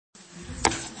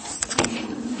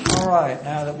All right,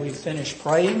 now that we've finished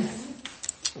praying,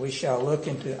 we shall look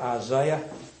into Isaiah.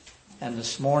 And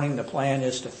this morning the plan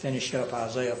is to finish up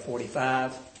Isaiah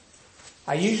 45.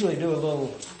 I usually do a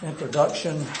little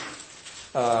introduction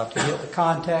to get the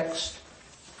context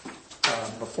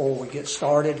before we get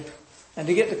started. And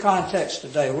to get the context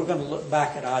today, we're going to look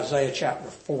back at Isaiah chapter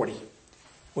 40,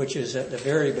 which is at the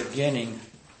very beginning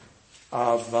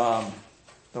of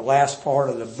the last part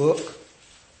of the book.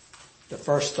 The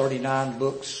first 35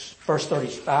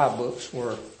 books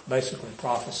were basically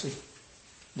prophecy.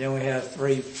 Then we have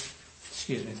the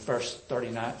first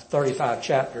 35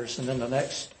 chapters, and then the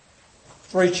next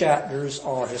 3 chapters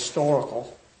are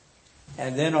historical.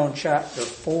 And then on chapter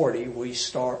 40, we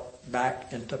start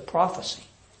back into prophecy.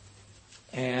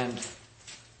 And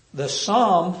the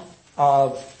sum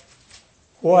of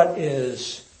what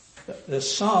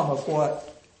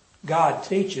God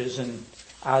teaches in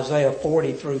Isaiah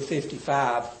 40 through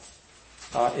 55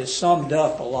 is summed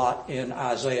up a lot in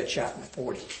Isaiah chapter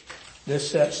 40. This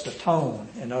sets the tone,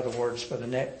 in other words, for the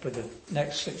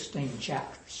next 16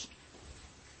 chapters.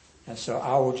 And so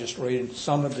I will just read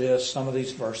some of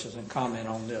these verses and comment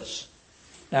on this.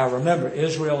 Now remember,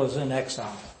 Israel is in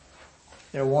exile.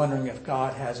 They're wondering if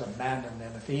God has abandoned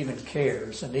them, if He even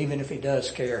cares, and even if He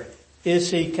does care, is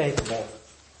He capable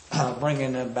of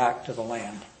bringing them back to the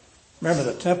land? Remember,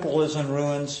 the temple is in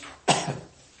ruins,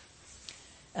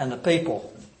 and the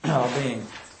people are being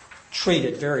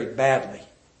treated very badly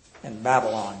in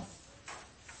Babylon.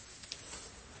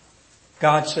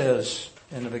 God says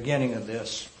in the beginning of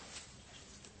this,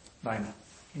 Bina,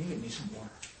 can you get me some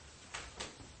water?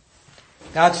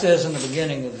 God says in the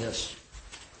beginning of this,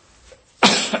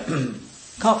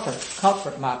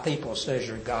 comfort my people, says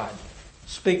your God.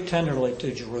 Speak tenderly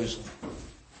to Jerusalem.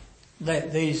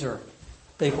 These are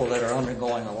people that are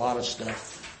undergoing a lot of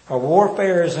stuff. Our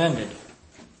warfare is ended.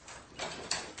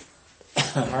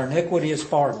 Our iniquity is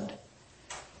pardoned.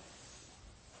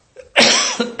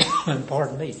 And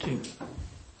pardon me too.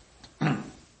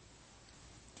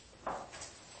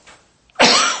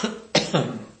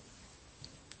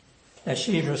 That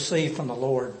she received from the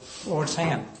Lord's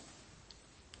hand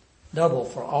double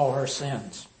for all her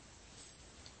sins.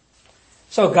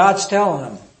 So God's telling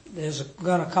them, there's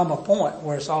going to come a point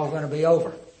where it's all going to be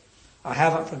over. I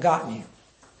haven't forgotten you.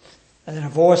 And then a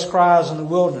voice cries in the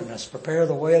wilderness, prepare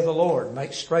the way of the Lord,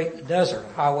 make straight the desert,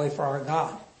 a highway for our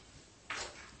God.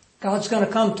 God's going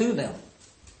to come to them.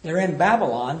 They're in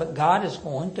Babylon, but God is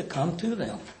going to come to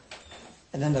them.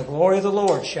 And then the glory of the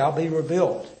Lord shall be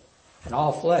revealed, and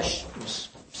all flesh will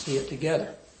see it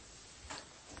together.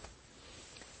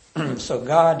 So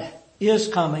God is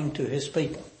coming to His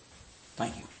people.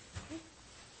 Thank you.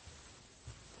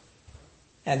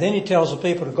 And then He tells the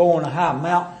people to go on a high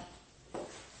mountain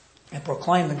and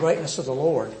proclaim the greatness of the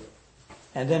Lord.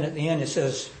 And then at the end it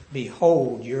says,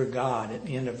 behold your God, at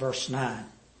the end of verse 9.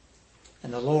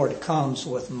 And the Lord comes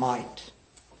with might.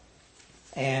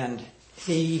 And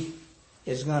He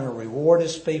is going to reward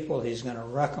His people. He's going to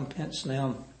recompense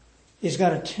them. He's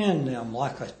going to tend them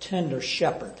like a tender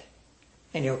shepherd.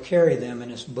 And He'll carry them in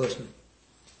His bosom.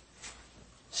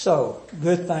 So,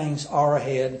 good things are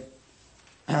ahead.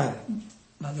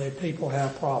 But the people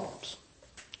have problems.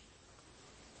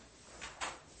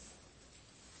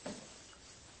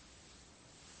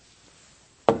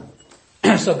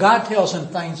 So God tells them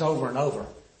things over and over.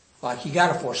 Like, you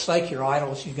got to forsake your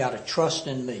idols. You got to trust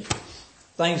in me.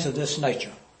 Things of this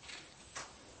nature.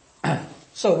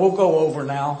 So we'll go over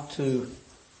now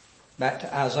back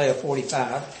to Isaiah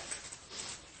 45.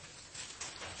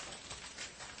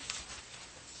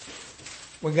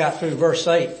 We got through verse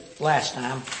 8 last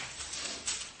time.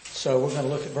 So we're going to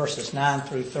look at verses 9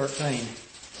 through 13.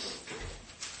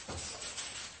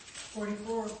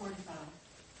 44 or 45?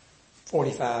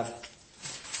 45.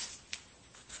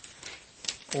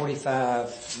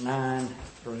 45, 9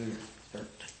 through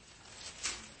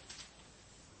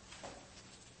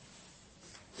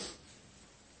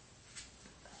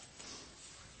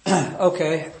 13.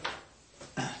 Okay.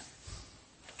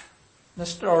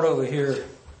 Let's start over here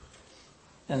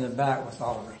in the back with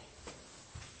Audrey.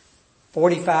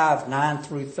 45, 9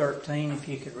 through 13, if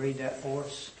you could read that for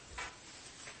us.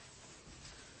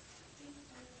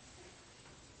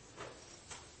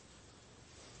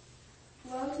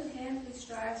 Woe to him who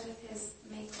strives with his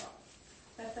maker.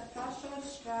 Let the potsherd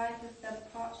strive with the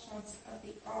potsherds of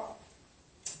the ark.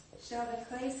 Shall the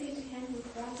clay say to him who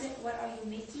forms it, what are you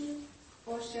making?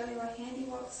 Or shall your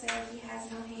handiwork say he has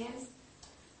no hands?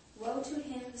 Woe to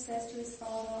him who says to his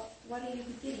father, what are you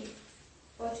beginning?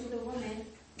 Or to the woman,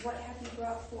 what have you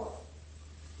brought forth?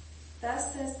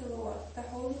 Thus says the Lord, the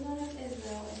Holy One of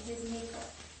Israel and His Maker.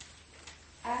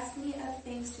 Ask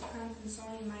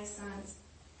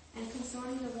And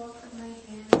concerning the work of my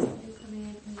hands, you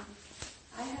command me.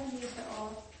 I have made the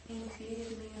earth and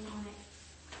created man on it.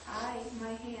 I,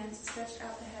 my hands, stretched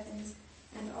out the heavens,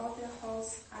 and all their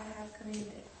hosts I have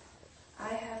commanded.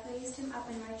 I have raised him up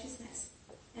in righteousness,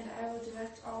 and I will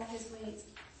direct all his ways.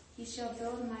 He shall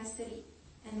build my city,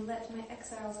 and let my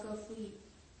exiles go free,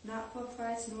 not for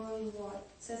price nor reward,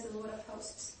 says the Lord of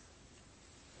hosts.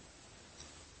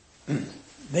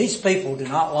 These people do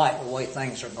not like the way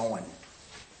things are going.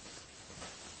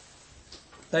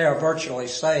 They are virtually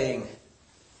saying,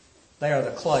 they are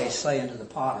the clay saying to the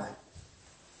potter,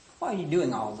 why are you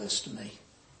doing all this to me?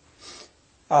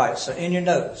 Alright, so in your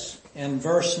notes, in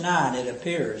verse 9 it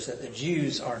appears that the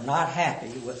Jews are not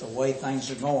happy with the way things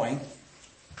are going,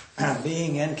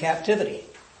 being in captivity.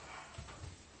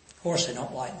 Of course they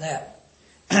don't like that.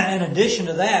 In addition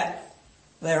to that,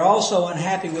 they're also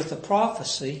unhappy with the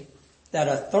prophecy that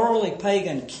a thoroughly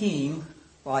pagan king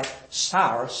like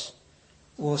Cyrus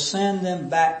will send them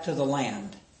back to the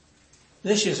land.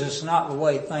 This is just not the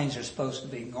way things are supposed to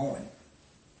be going.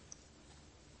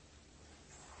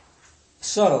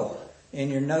 So, in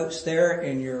your notes there,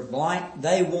 in your blank,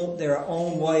 they want their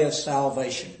own way of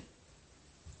salvation.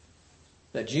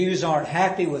 The Jews aren't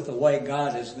happy with the way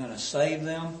God is going to save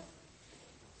them.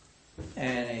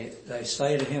 And they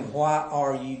say to him, why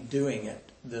are you doing it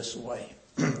this way?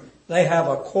 They have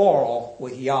a quarrel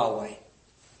with Yahweh.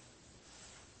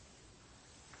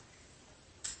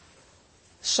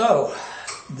 So,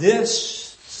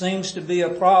 this seems to be a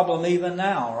problem even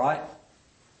now, right?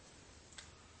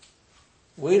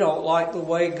 We don't like the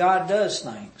way God does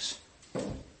things.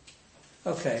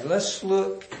 Okay, let's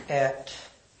look at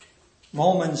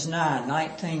Romans 9,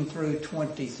 19 through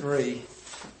 23.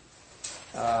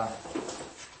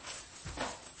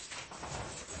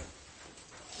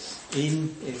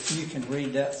 Eden, if you can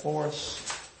read that for us.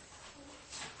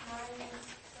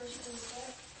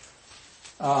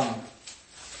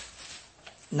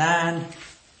 9,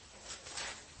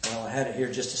 well, I had it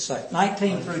here just a second.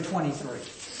 19 through 23.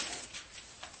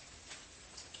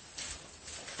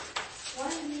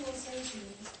 One of you will say to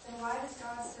me, then why does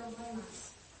God still blame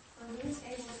us? For who is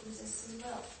able to resist his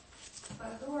will?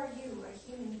 But who are you, a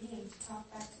human being, to talk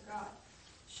back to God?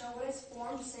 Shall what is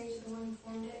formed say to the one who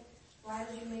formed it, why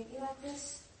did you make me like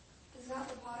this? Does not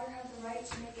the potter have the right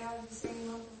to make out of the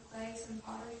same lump of clay some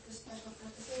pottery for special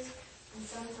purposes and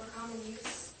some for common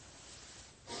use?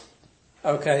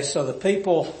 Okay, so the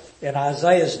people in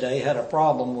Isaiah's day had a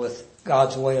problem with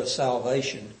God's way of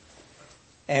salvation.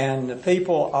 And the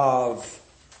people of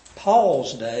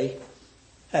Paul's day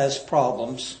has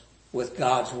problems with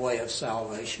God's way of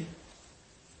salvation.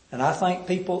 And I think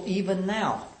people even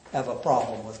now have a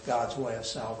problem with God's way of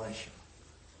salvation.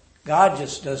 God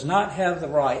just does not have the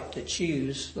right to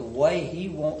choose the way he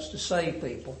wants to save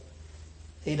people.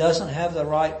 He doesn't have the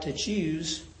right to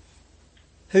choose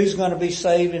who's going to be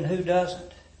saved and who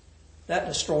doesn't. That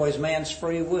destroys man's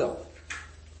free will.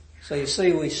 So you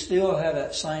see, we still have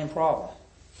that same problem.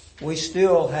 We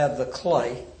still have the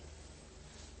clay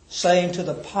saying to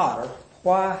the potter,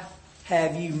 why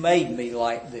have you made me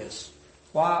like this?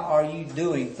 Why are you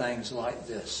doing things like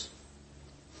this?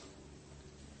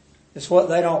 It's what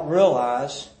they don't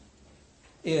realize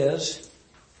is,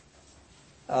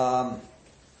 before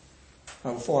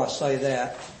I say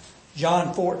that,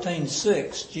 John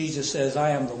 14:6, Jesus says, I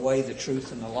am the way, the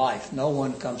truth, and the life. No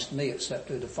one comes to me except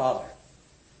through the Father.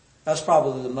 That's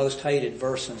probably the most hated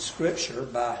verse in Scripture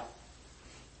by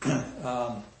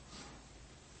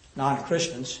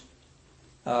non-Christians.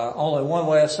 Only one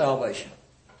way of salvation.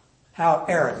 How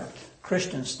arrogant.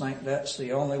 Christians think that's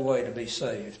the only way to be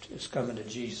saved, is coming to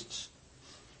Jesus.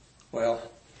 Well,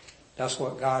 that's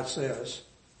what God says.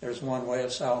 There's one way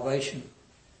of salvation.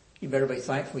 You better be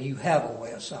thankful you have a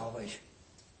way of salvation.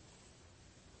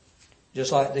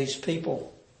 Just like these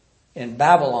people in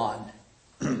Babylon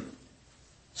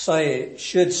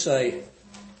should say,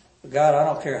 God, I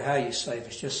don't care how you save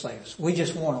us, just save us. We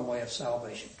just want a way of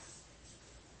salvation.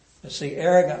 But see,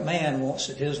 arrogant man wants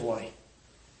it his way.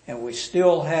 And we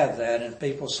still have that, and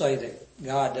people say that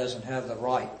God doesn't have the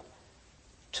right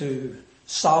to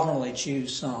sovereignly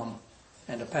choose some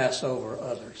and to pass over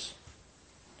others.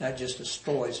 That just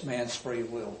destroys man's free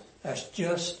will. That's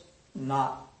just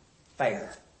not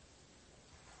fair.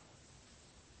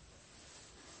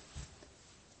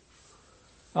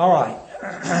 All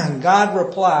right. God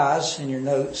replies in your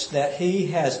notes that he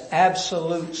has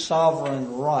absolute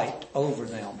sovereign right over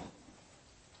them.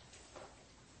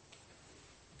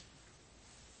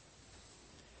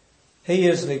 He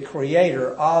is the creator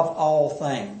of all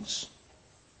things.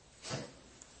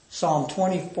 Psalm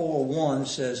 24:1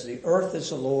 says, the earth is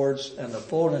the Lord's and the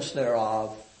fullness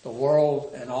thereof, the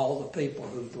world and all the people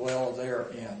who dwell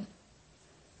therein.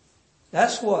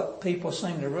 That's what people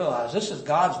seem to realize. This is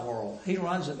God's world. He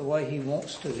runs it the way He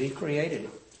wants to. He created it.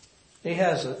 He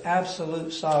has an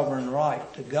absolute sovereign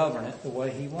right to govern it the way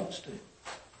He wants to.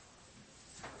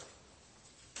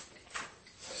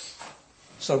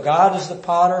 So God is the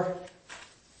potter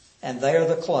and they are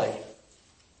the clay.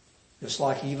 Just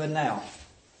like even now.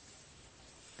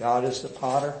 God is the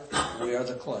potter, we are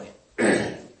the clay.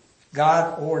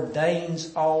 God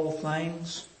ordains all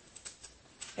things,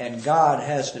 and God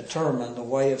has determined the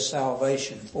way of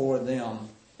salvation for them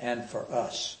and for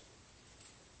us.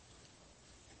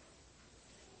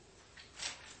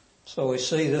 So we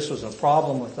see this was a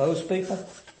problem with those people,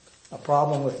 a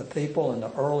problem with the people in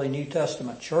the early New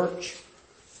Testament church,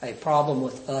 a problem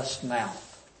with us now.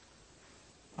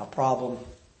 A problem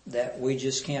that we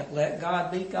just can't let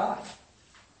God be God.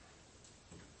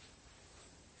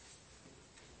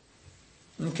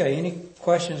 Okay, any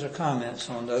questions or comments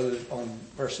on those, on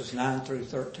verses 9 through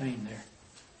 13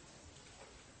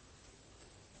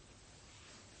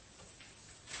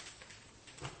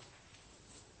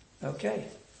 there? Okay.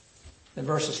 Then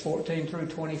verses 14 through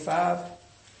 25.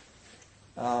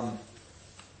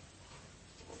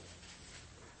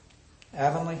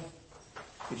 Avonlea,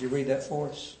 could you read that for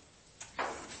us?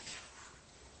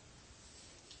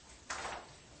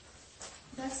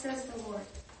 Thus says the Lord,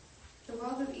 the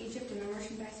wealth of Egypt and the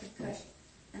merchandise of Cush,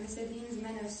 and the Sabeans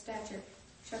men of stature,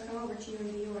 shall come over to you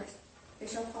and be yours. They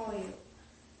shall follow you.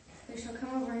 They shall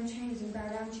come over in chains and bow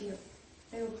down to you.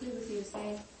 They will plead with you,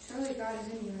 saying, surely God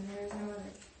is in you, and there is no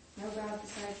other, no God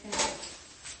besides Him.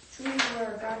 Truly you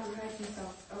are a God who hides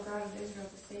Himself, O God of Israel,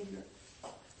 the Savior.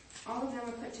 All of them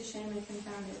are put to shame and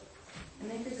confounded. The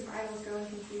makers of idols go in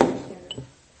confusion together.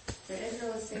 But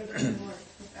Israel is saved from the Lord,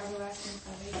 with everlasting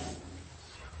salvation.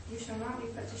 You shall not be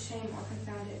put to shame or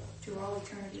confounded to all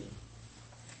eternity.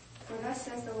 For thus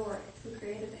says the Lord, who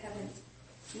created the heavens.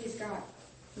 He is God,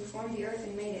 who formed the earth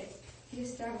and made it. He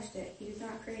established it. He did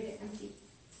not create it empty.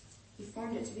 He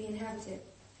formed it to be inhabited.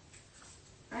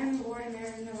 I am the Lord, and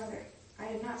there is no other.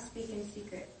 I did not speak in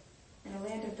secret, in a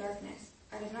land of darkness.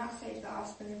 I did not say to the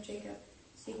offspring of Jacob,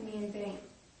 seek me in vain.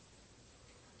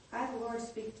 I, the Lord,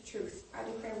 speak the truth. I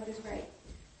declare what is right.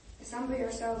 Assemble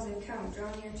yourselves and come, draw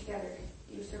near together,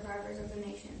 you survivors of the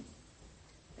nations.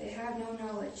 They have no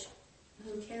knowledge,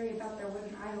 who carry about their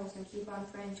wooden idols and keep on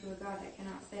praying to a God that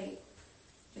cannot save.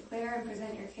 Declare and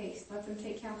present your case. Let them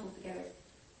take counsel together.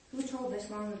 Who told this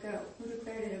long ago? Who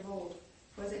declared it of old?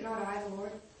 Was it not I, the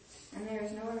Lord? And there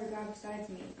is no other God besides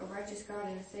me, a righteous God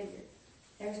and a Savior.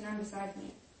 There is none besides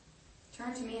me.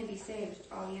 Turn to me and be saved,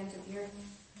 all the ends of the earth.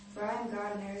 For I am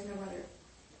God and there is no other.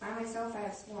 By myself I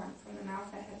have sworn, from the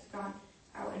mouth that has gone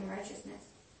out in righteousness.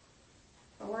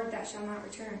 A word that shall not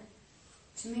return.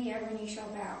 To me every knee shall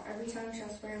bow, every tongue shall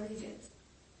swear allegiance.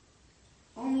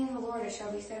 Only in the Lord it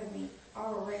shall be said of me,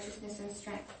 all righteousness and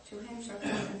strength. To him shall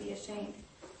come and be ashamed.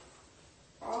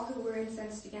 For all who were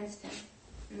incensed against him,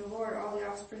 in the Lord all the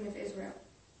offspring of Israel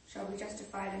shall be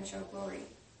justified and shall glory.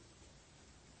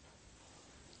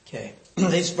 Okay.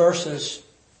 These verses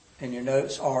in your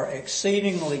notes are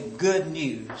exceedingly good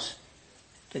news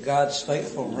to God's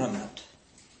faithful remnant.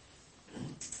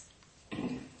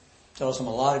 Tells them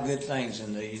a lot of good things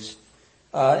in these.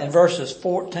 In verses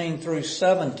 14 through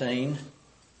 17,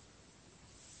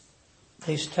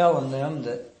 he's telling them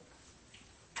that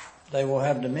they will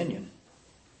have dominion.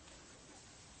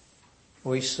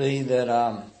 We see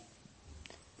that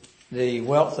the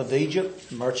wealth of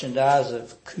Egypt, merchandise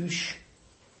of Cush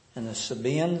and the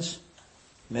Sabeans,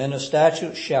 men of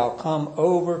stature, shall come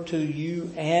over to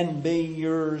you and be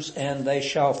yours, and they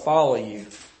shall follow you,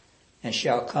 and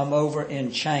shall come over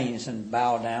in chains and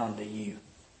bow down to you.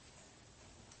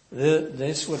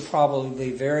 This would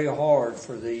probably be very hard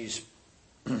for these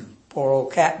poor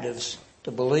old captives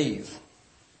to believe.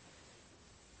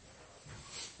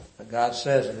 But God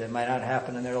says it may not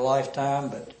happen in their lifetime,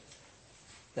 but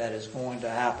that is going to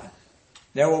happen.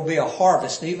 There will be a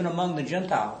harvest even among the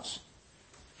Gentiles.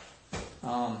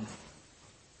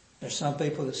 There's some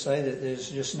people that say that there's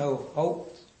just no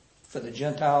hope for the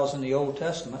Gentiles in the Old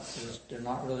Testament, because they're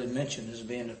not really mentioned as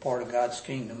being a part of God's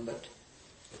kingdom, but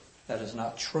that is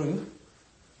not true.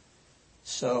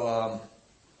 So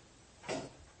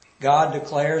God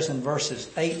declares in verses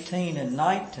 18 and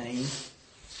 19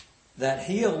 that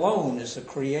He alone is the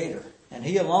Creator, and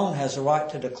He alone has the right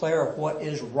to declare what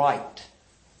is right.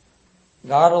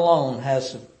 God alone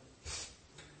has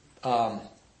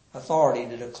authority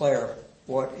to declare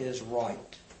what is right.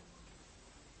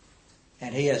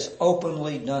 And He has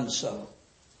openly done so.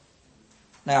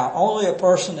 Now, only a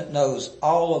person that knows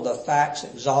all of the facts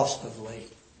exhaustively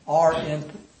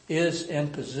is in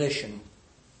position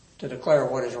to declare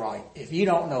what is right. If you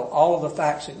don't know all of the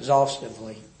facts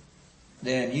exhaustively,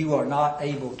 then you are not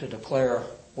able to declare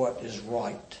what is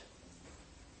right.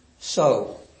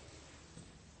 So,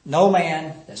 no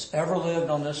man that's ever lived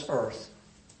on this earth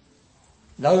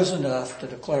knows enough to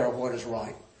declare what is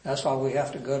right. That's why we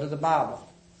have to go to the Bible,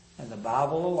 and the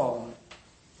Bible alone,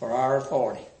 for our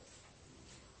authority.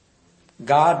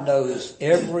 God knows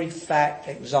every fact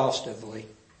exhaustively,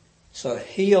 so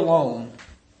He alone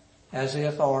has the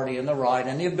authority and the right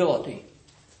and the ability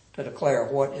to declare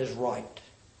what is right.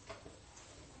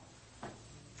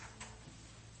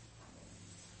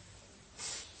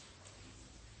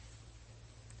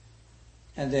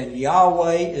 And then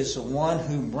Yahweh is the one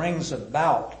who brings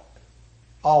about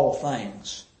all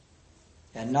things,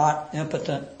 and not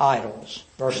impotent idols.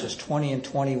 Verses 20 and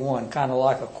 21, kind of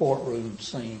like a courtroom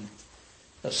scene.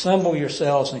 Assemble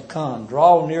yourselves and come,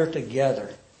 draw near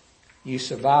together, you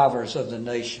survivors of the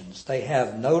nations. They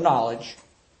have no knowledge,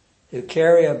 who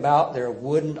carry about their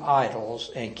wooden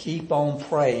idols and keep on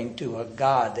praying to a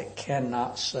God that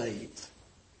cannot save.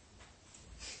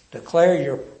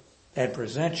 Declare and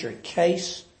present your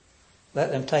case.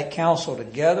 Let them take counsel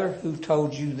together. Who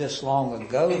told you this long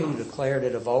ago? Who declared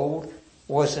it of old?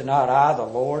 Was it not I, the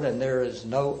Lord, and there is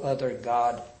no other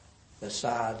God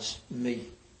besides me?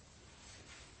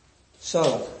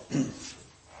 So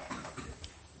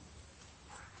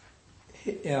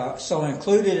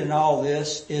included in all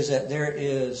this is that there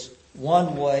is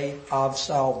one way of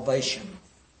salvation,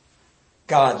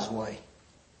 God's way.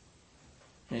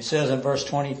 And it says in verse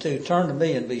 22, turn to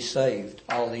me and be saved,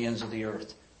 all the ends of the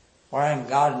earth. For I am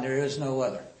God and there is no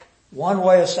other. One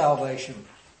way of salvation,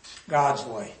 God's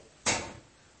way.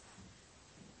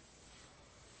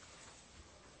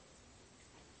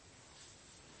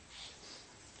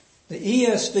 The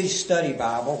ESV Study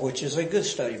Bible, which is a good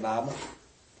study Bible,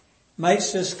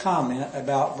 makes this comment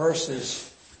about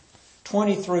verses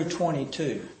 20 through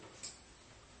 22.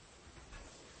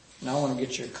 Now I want to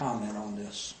get your comment on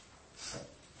this.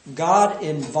 God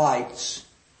invites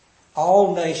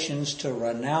all nations to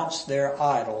renounce their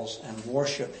idols and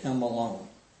worship Him alone.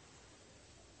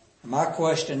 My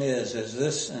question is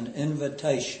this an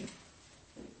invitation?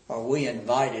 Are we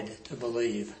invited to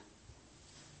believe?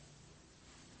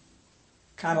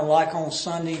 Kind of like on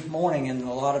Sunday morning in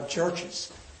a lot of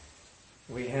churches.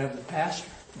 We have the pastor,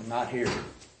 not here,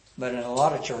 but in a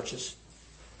lot of churches,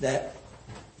 that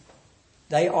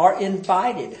they are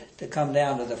invited to come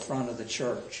down to the front of the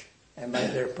church and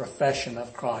make their profession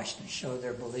of Christ and show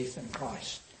their belief in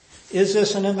Christ. Is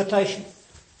this an invitation?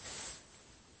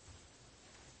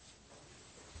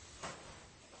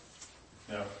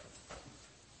 No.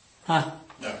 Huh?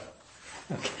 No.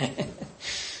 Okay.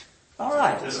 All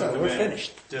right, Ditto so we're command.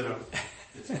 finished. Ditto.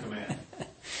 It's a command.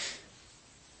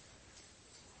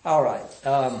 All right.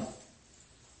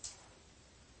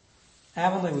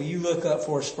 Avonlea, will you look up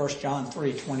for us 1 John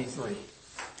 3:23?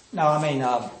 No, I mean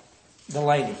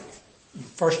Delaney.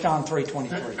 1 John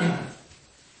 3:23.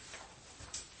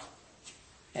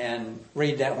 And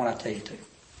read that when I tell you to.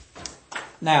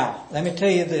 Now, let me tell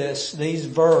you this. These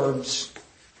verbs,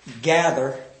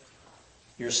 gather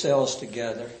yourselves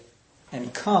together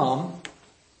and come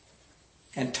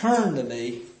and turn to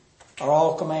me, are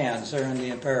all commands. They're in the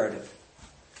imperative.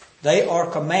 They are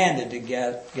commanded to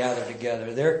gather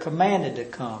together. They're commanded to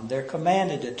come. They're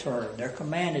commanded to turn. They're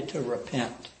commanded to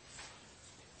repent.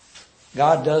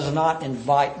 God does not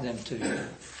invite them to.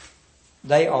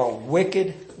 They are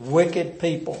wicked, wicked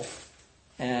people.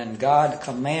 And God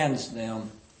commands them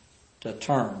to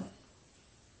turn.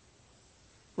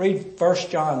 Read 1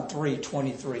 John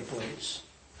 3:23, please.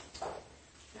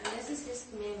 Now this is His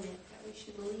commandment, that we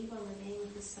should believe on the name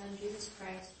of His Son, Jesus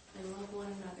Christ, and love one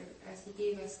another as He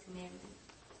gave us commandment.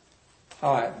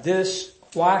 All right,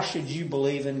 why should you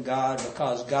believe in God?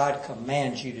 Because God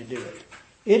commands you to do it.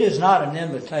 It is not an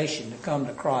invitation to come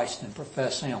to Christ and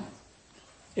profess Him.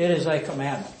 It is a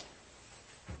commandment.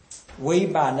 We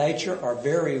by nature are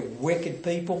very wicked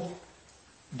people,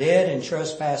 dead in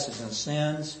trespasses and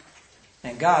sins,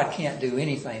 and God can't do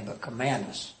anything but command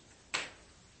us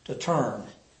to turn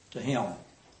to Him,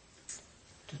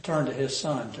 to turn to His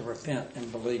Son, to repent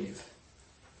and believe.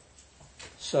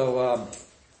 So,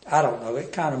 I don't know,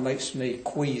 it kind of makes me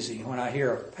queasy when I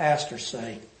hear a pastor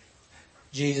say,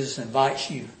 Jesus invites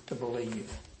you to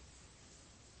believe.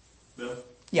 Bill?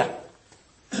 Yeah.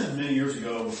 Many years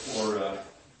ago, before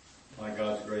by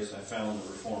God's grace I found the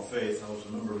Reformed faith, I was a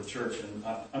member of a church, and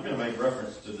I'm going to make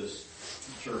reference to this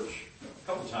church a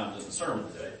couple of times in the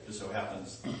sermon today. Just so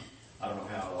happens, I don't know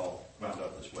how it all wound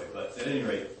up this way, but at any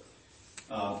rate,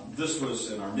 this was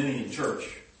an Arminian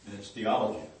church, and it's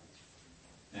theology.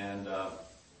 And the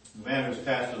man who was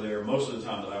pastor there, most of the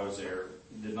time that I was there,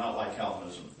 did not like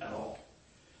Calvinism at all.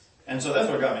 And so that's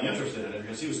what got me interested in it,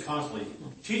 because he was constantly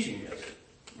teaching against it,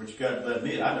 which led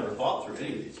me, I never thought through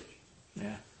any of these issues.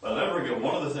 Yeah. But I'll never forget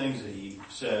one of the things that he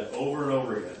said over and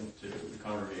over again to the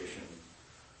congregation.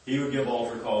 He would give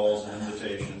altar calls and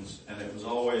invitations, and it was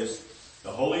always,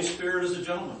 the Holy Spirit is a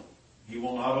gentleman. He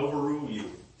will not overrule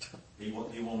you. He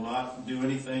will not do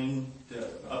anything to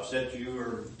upset you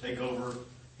or take over.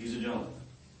 He's a gentleman.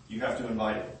 You have to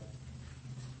invite him.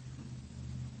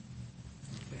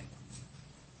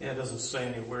 Yeah, it doesn't say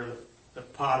anywhere that the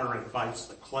potter invites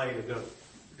the clay to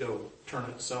go turn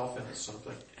itself into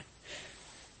something.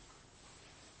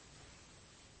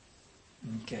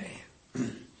 Okay.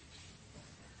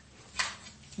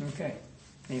 Okay.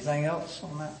 Anything else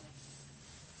on that?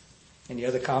 Any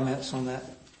other comments on that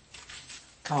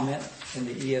comment in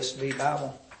the ESV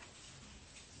Bible?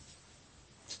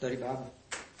 Study Bible?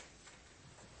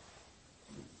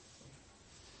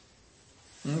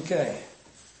 Okay.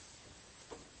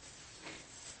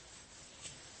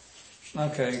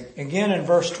 Okay. Again in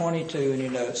verse 22 in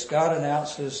your notes, God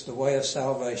announces the way of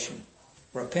salvation.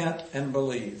 Repent and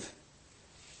believe.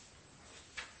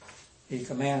 He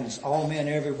commands all men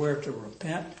everywhere to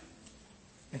repent,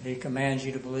 and he commands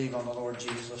you to believe on the Lord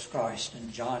Jesus Christ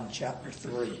in John chapter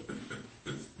 3.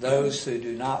 Those who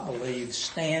do not believe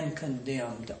stand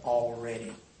condemned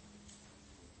already.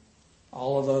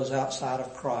 All of those outside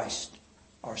of Christ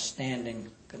are standing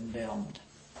condemned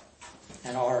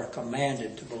and are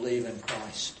commanded to believe in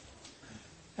Christ.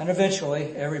 And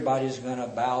eventually, everybody's going to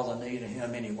bow the knee to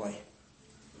him anyway.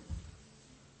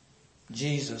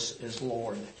 Jesus is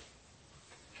Lord.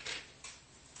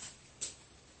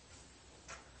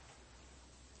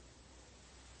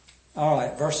 All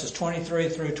right, verses 23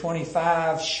 through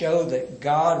 25 show that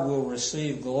God will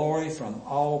receive glory from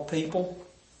all people,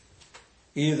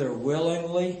 either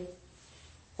willingly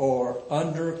or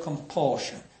under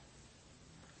compulsion.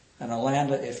 And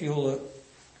Alanda, if you'll look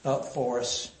up for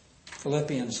us,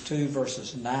 Philippians 2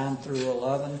 verses 9 through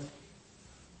 11.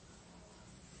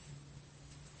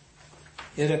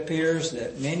 It appears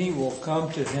that many will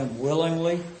come to him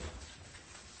willingly,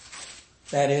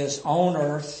 that is, on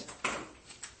earth,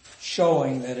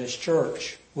 showing that his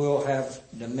church will have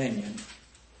dominion.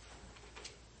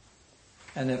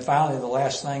 And then finally, the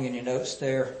last thing in your notes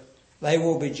there, they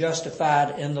will be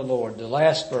justified in the Lord. The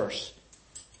last verse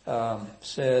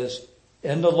says,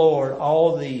 in the Lord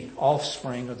all the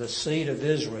offspring of the seed of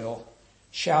Israel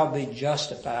shall be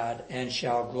justified and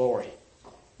shall glory.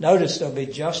 Notice they'll be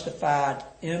justified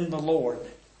in the Lord.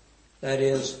 That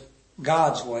is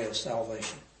God's way of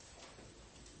salvation.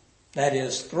 That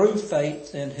is through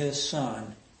faith in his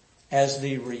Son as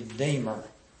the Redeemer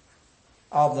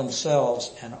of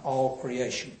themselves and all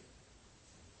creation.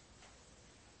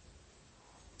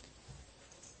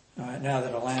 All right, now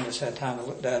that Alanda's had time to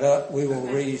look that up, we will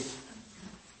read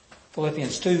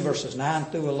Philippians 2 verses 9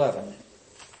 through 11.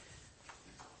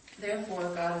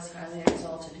 Therefore God has highly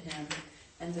exalted him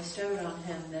and bestowed on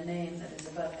him the name that is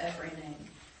above every name,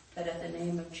 that at the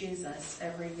name of Jesus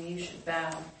every knee should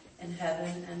bow in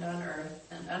heaven and on earth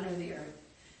and under the earth,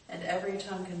 and every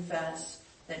tongue confess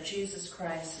that Jesus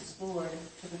Christ is Lord,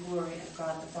 to the glory of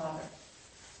God the Father.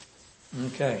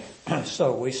 Okay,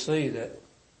 so we see that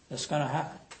it's going to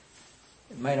happen.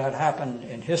 It may not happen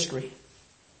in history,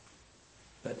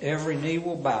 but every knee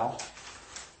will bow,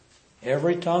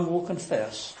 every tongue will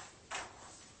confess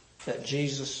that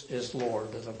Jesus is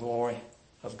Lord, to the glory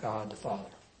of God the Father.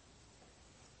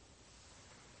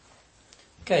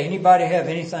 Okay, anybody have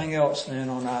anything else then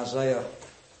on Isaiah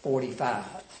 45?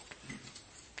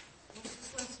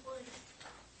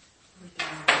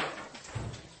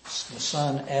 The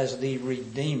Son as the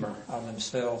Redeemer of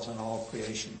themselves and all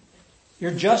creation.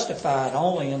 You're justified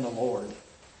only in the Lord.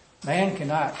 Man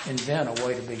cannot invent a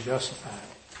way to be justified.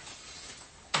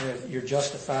 You're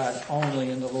justified only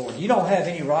in the Lord. You don't have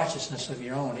any righteousness of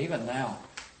your own, even now.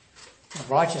 The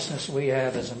righteousness we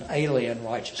have is an alien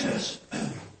righteousness.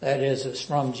 That is, it's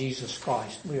from Jesus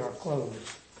Christ. We are clothed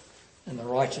in the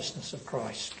righteousness of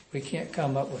Christ. We can't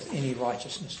come up with any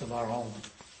righteousness of our own.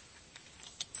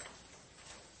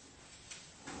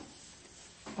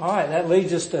 All right, that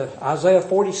leads us to Isaiah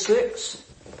 46.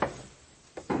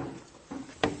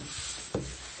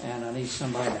 And I need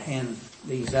somebody to hand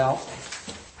these out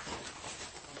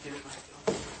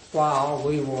while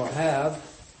we will have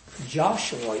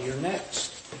Joshua, you're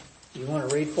next. You want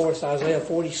to read for us Isaiah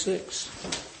 46?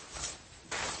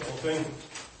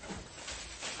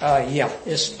 Yeah,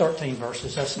 it's 13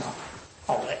 verses. That's not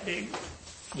all that big.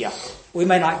 Yeah. We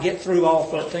may not get through all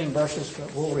 13 verses,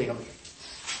 but we'll read them.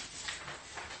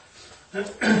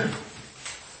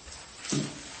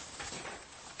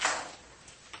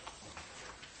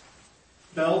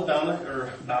 Bel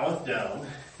boweth down,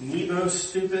 Nebo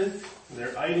stoopeth,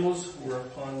 their idols were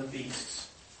upon the beasts,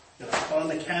 and upon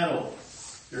the cattle.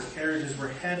 Their carriages were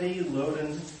heavy,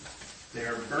 loaden, they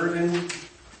are a burden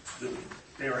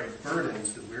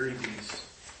to the weary beasts.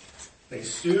 They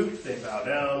stoop, they bow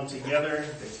down together,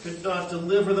 they could not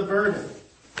deliver the burden,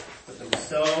 but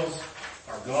themselves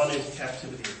are gone into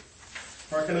captivity.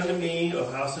 Hearken unto me, O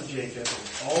house of Jacob,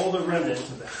 and all the remnant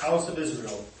of the house of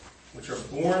Israel, which are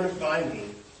born by me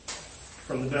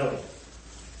from the belly,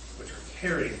 which are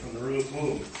carried from the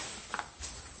womb.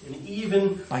 And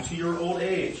even to your old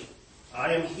age,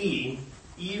 I am he,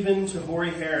 even to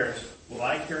hoary hairs will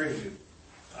I carry you.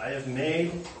 I have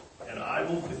made, and I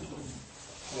will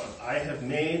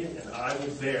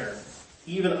bear.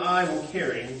 Even I will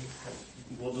carry,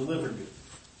 and will deliver you.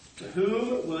 To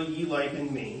whom will ye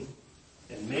liken me,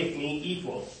 and make me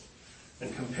equal,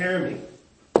 and compare me,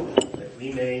 that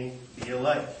we may be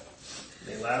alike?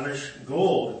 They lavish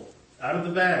gold out of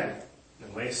the bag,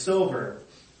 and weigh silver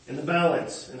in the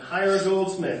balance, and hire a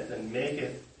goldsmith, and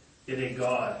maketh it a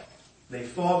god. They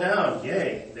fall down,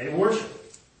 yea, they worship.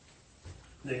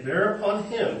 They bear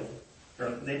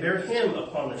him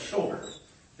upon the shoulder.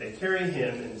 They carry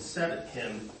him and set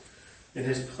him in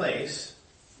his place,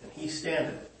 and he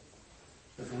standeth.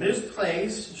 And from his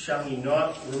place shall he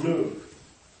not remove.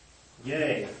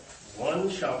 Yea, one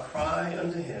shall cry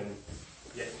unto him,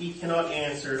 yet he cannot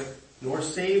answer, nor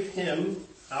save him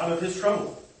out of his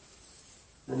trouble.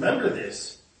 Remember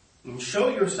this, and show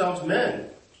yourselves men.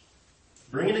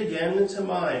 Bring it again to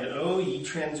mind, O ye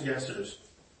transgressors.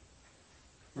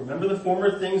 Remember the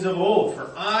former things of old,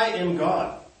 for I am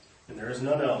God, and there is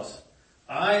none else.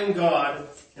 I am God,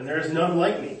 and there is none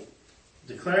like me,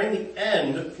 declaring the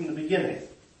end from the beginning.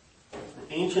 From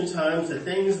ancient times the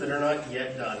things that are not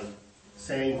yet done,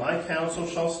 saying, my counsel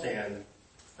shall stand,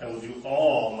 I will do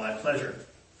all my pleasure.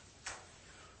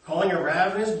 Calling a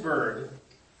ravenous bird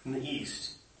from the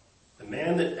east, the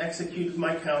man that executeth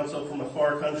my counsel from a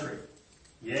far country.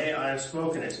 Yea, I have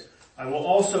spoken it, I will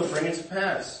also bring it to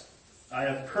pass. I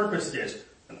have purposed it,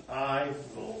 and I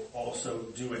will also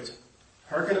do it.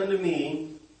 Hearken unto me,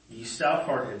 ye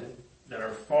stout-hearted, that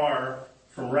are far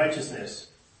from righteousness.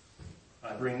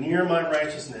 I bring near my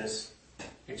righteousness,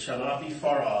 it shall not be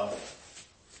far off.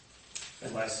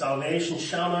 And my salvation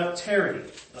shall not tarry,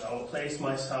 but I will place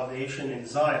my salvation in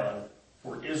Zion,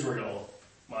 for Israel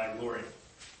my glory.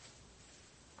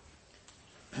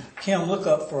 Kim, look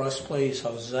up for us, please,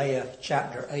 Hosea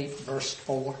chapter 8, verse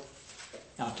 4.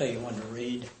 I'll tell you when to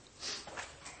read.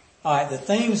 All right, the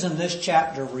themes in this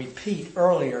chapter repeat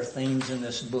earlier themes in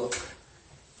this book.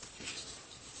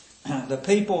 The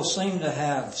people seem to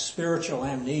have spiritual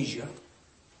amnesia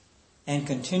and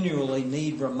continually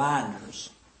need reminders.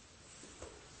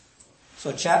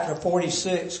 So chapter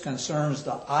 46 concerns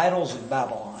the idols of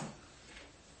Babylon.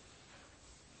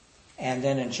 And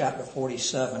then in chapter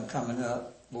 47 coming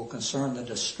up will concern the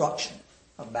destruction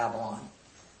of Babylon.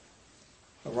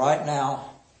 But right now,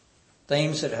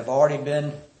 themes that have already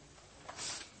been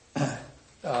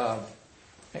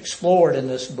explored in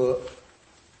this book,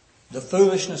 the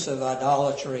foolishness of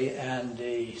idolatry and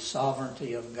the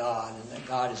sovereignty of God, and that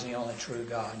God is the only true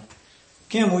God.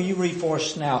 Kim, will you read for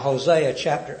us now Hosea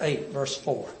chapter 8, verse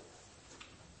 4?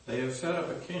 They have set up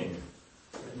a king,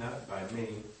 but not by me.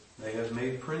 They have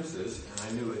made princes, and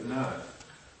I knew it not.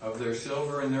 Of their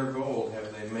silver and their gold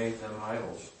have they made them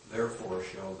idols. Therefore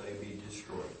shall they be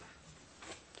destroyed.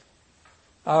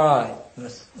 All right.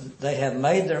 They have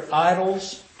made their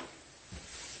idols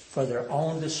for their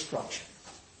own destruction.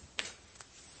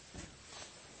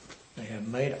 They have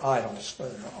made idols for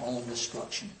their own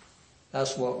destruction.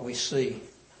 That's what we see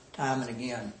time and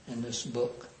again in this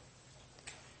book.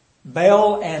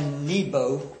 Baal and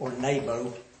Nebo, or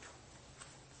Nebo,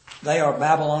 they are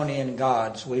Babylonian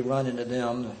gods. We run into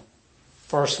them, the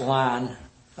first line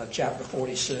of chapter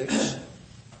 46.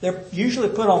 They're usually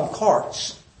put on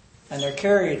carts, and they're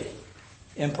carried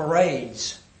in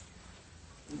parades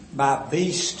by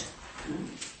beast,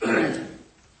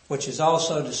 which is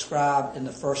also described in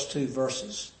the first two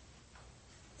verses.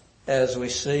 As we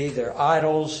see, they're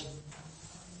idols.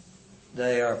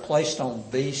 They are placed on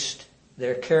beast.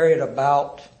 They're carried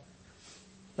about.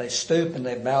 They stoop and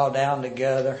they bow down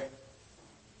together.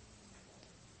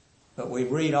 But we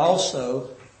read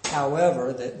also,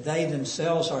 however, that they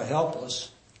themselves are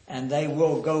helpless and they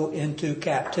will go into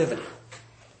captivity.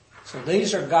 So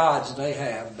these are gods they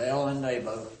have, Baal and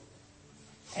Nebo.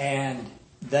 And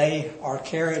they are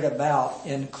carried about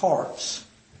in carts,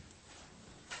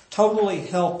 totally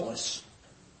helpless.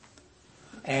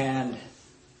 And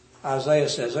Isaiah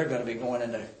says they're going to be going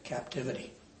into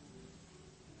captivity.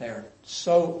 They're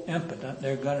so impotent,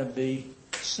 they're going to be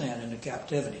sent into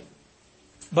captivity.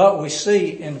 But we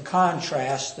see in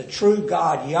contrast, the true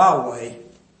God Yahweh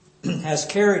has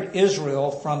carried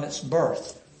Israel from its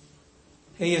birth.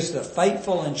 He is the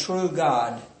faithful and true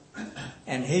God,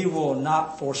 and He will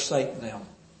not forsake them.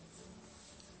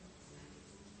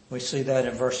 We see that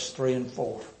in verses 3 and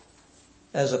 4.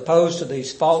 As opposed to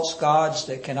these false gods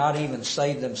that cannot even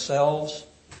save themselves.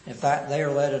 In fact, they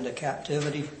are led into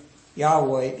captivity.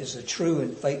 Yahweh is a true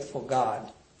and faithful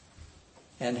God.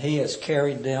 And He has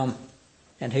carried them,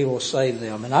 and He will save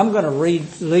them. And I'm going to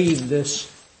leave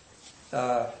this,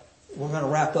 we're going to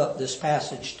wrap up this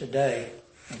passage today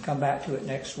and come back to it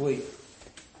next week.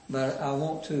 But I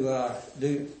want to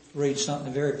read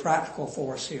something very practical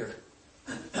for us here.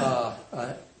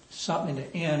 Something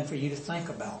to end for you to think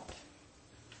about,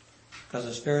 because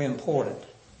it's very important.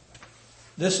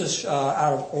 This is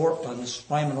out of Ortland's,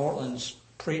 Raymond Ortland's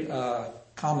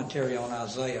commentary on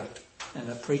Isaiah and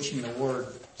the Preaching the Word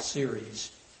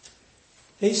series.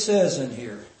 He says in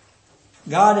here,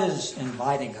 God is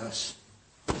inviting us.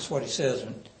 That's what he says.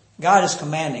 God is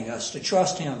commanding us to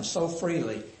trust Him so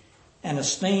freely and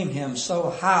esteem Him so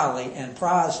highly and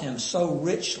prize Him so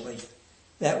richly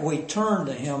that we turn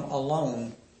to Him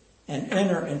alone and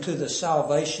enter into the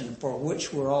salvation for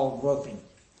which we're all groping.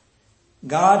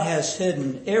 God has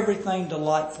hidden everything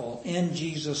delightful in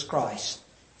Jesus Christ,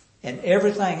 and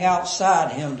everything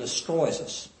outside Him destroys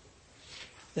us.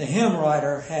 The hymn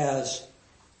writer has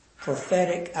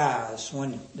prophetic eyes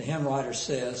when the hymn writer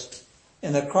says,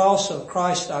 "In the cross of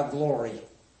Christ I glory,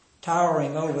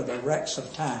 towering over the wrecks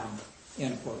of time,"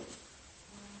 end quote.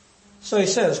 So he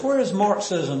says, where is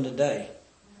Marxism today?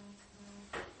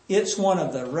 It's one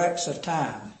of the wrecks of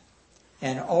time,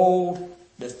 an old,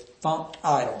 defunct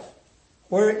idol.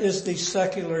 Where is the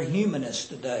secular humanist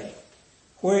today?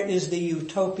 Where is the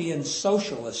utopian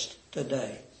socialist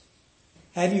today?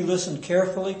 Have you listened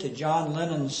carefully to John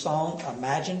Lennon's song,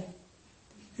 Imagine?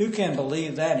 Who can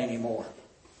believe that anymore?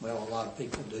 Well, a lot of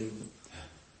people do.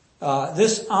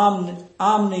 This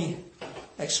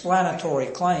omni-explanatory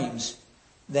claims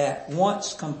that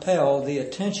once compelled the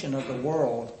attention of the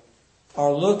world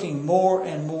are looking more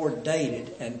and more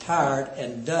dated and tired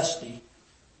and dusty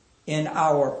in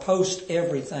our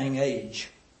post-everything age.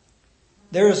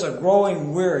 There is a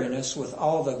growing weariness with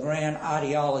all the grand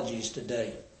ideologies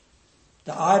today.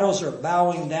 The idols are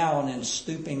bowing down and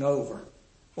stooping over,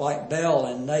 like Bel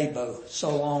and Nebo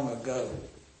so long ago.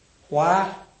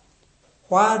 Why?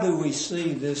 Why do we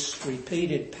see this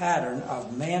repeated pattern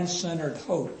of man-centered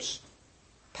hopes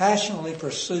passionately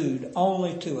pursued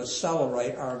only to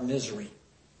accelerate our misery?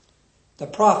 The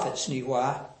prophets knew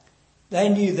why. They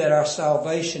knew that our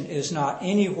salvation is not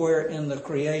anywhere in the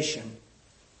creation,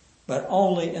 but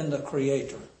only in the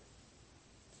Creator.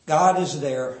 God is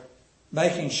there,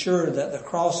 making sure that the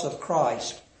cross of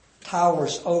Christ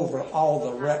towers over all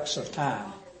the wrecks of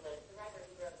time.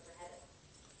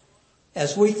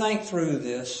 As we think through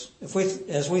this,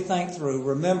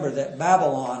 remember that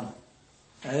Babylon,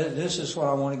 this is what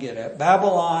I want to get at.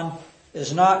 Babylon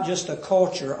is not just a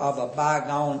culture of a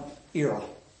bygone era.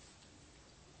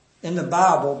 In the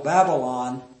Bible,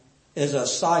 Babylon is a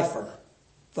cipher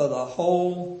for the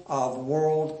whole of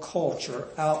world culture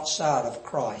outside of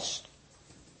Christ.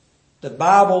 The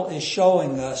Bible is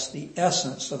showing us the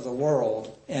essence of the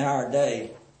world in our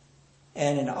day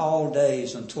and in all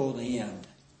days until the end.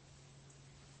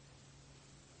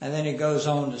 And then he goes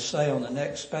on to say on the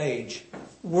next page,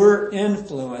 we're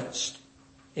influenced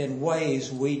in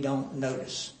ways we don't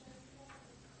notice.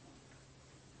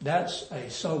 That's a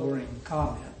sobering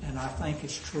comment, and I think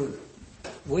it's true.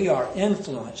 We are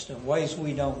influenced in ways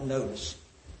we don't notice.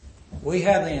 We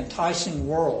have the enticing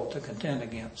world to contend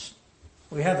against.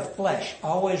 We have the flesh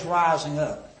always rising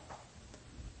up.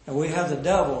 And we have the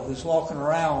devil who's walking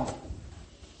around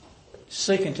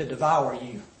seeking to devour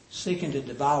you, seeking to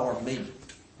devour me.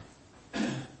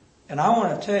 And I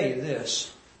want to tell you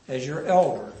this, as your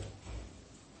elder,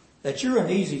 that you're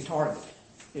an easy target.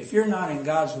 If you're not in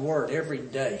God's Word every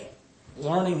day,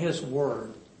 learning His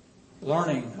Word,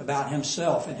 learning about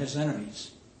Himself and His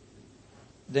enemies,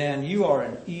 then you are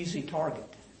an easy target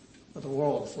for the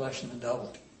world, the flesh, and the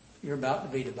devil. You're about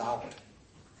to be devoured.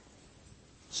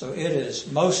 So it is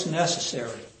most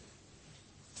necessary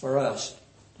for us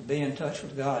to be in touch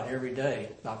with God every day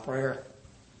by prayer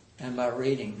and by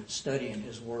reading, studying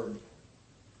His Word.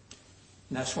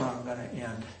 And that's where I'm going to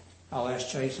end. I'll ask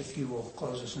Chase if you will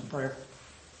close us in prayer.